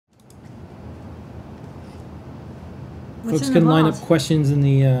Folks can line up questions in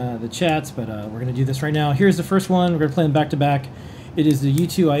the chats, but we're going to do this right now. Here's the first one. We're going to play them back to back. It is the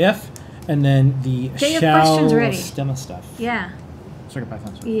U2IF, and then the Shao Stemma stuff. Yeah.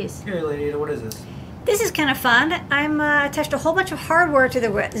 CircuitPython stuff. Yes. Here, Lady Ada, what is this? This is kind of fun. I'm attached a whole bunch of hardware to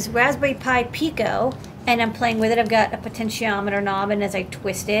this Raspberry Pi Pico, and I'm playing with it. I've got a potentiometer knob, and as I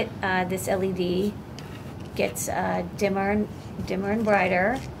twist it, this LED gets dimmer and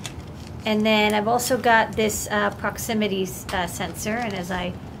brighter. And then I've also got this proximity sensor, and as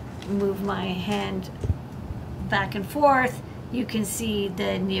I move my hand back and forth, you can see the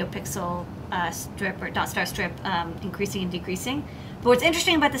NeoPixel strip or dot star strip increasing and decreasing. But what's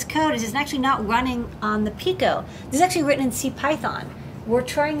interesting about this code is it's actually not running on the Pico. This is actually written in CPython. We're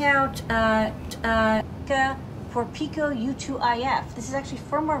trying out for Pico U2IF. This is actually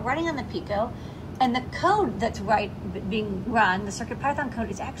firmware running on the Pico, and the code that's being run, the CircuitPython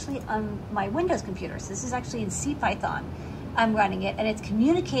code, is actually on my Windows computer. So this is actually in CPython. I'm running it, and it's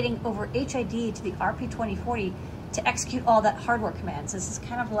communicating over HID to the RP2040 to execute all that hardware commands. So this is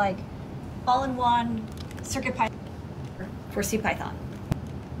kind of like all-in-one CircuitPython for CPython.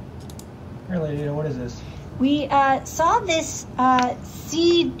 Here, Lady Ada, what is this? We saw this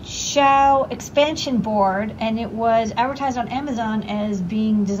Seed Shao expansion board, and it was advertised on Amazon as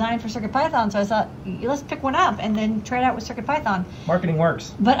being designed for CircuitPython. So I thought, let's pick one up and then try it out with CircuitPython. Marketing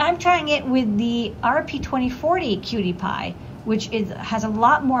works. But I'm trying it with the RP2040 QT Py, which has a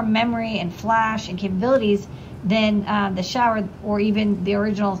lot more memory and flash and capabilities than the Shao or even the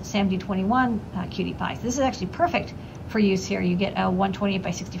original SAMD21 QT Py. So this is actually perfect for use here. You get a 128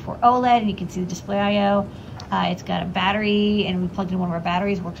 by 64 OLED, and you can see the display I/O. It's got a battery, and we plugged in one of our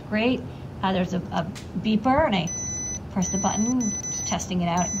batteries. Works great. There's a beeper, and I press the button, just testing it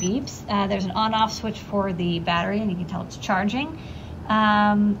out. It beeps. There's an on-off switch for the battery, and you can tell it's charging.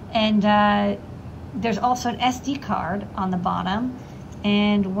 There's also an SD card on the bottom,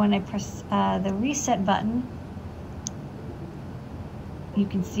 and when I press the reset button, you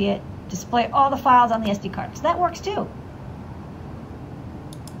can see it display all the files on the SD card. So that works too.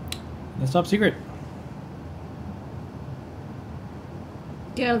 That's top secret.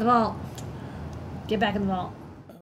 Get out of the vault. Get back in the vault.